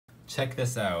check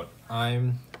this out.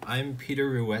 I'm Peter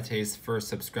Ruette'S first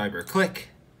subscriber. Click!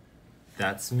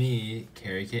 That's me,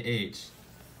 Carrie KH.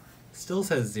 Still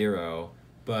says 0,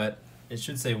 but it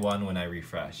should say 1 when I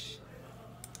refresh.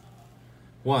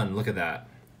 1, look at that.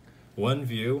 1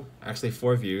 view, actually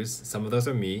 4 views, some of those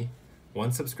are me.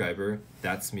 1 subscriber,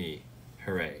 that's me.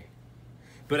 Hooray.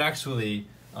 But actually,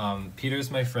 Peter's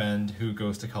my friend who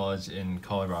goes to college in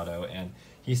Colorado, and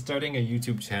he's starting a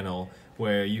YouTube channel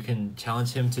where you can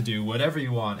challenge him to do whatever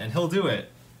you want, and he'll do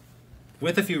it.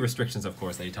 With a few restrictions, of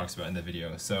course, that he talks about in the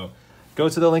video. So go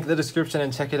to the link in the description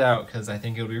and check it out, because I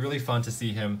think it'll be really fun to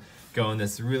see him go on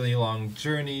this really long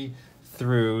journey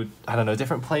through, I don't know,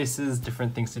 different places,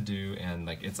 different things to do, and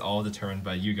like it's all determined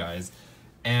by you guys.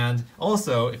 And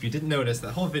also, if you didn't notice,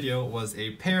 that whole video was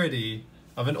a parody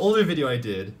of an older video I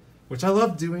did, which I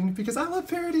love doing because I love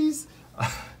parodies.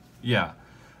 Yeah.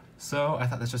 So I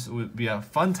thought this just would be a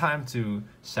fun time to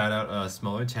shout out a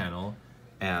smaller channel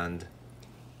and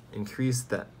increase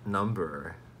that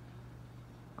number.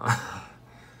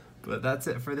 But that's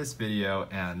it for this video,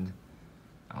 and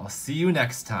I'll see you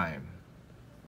next time.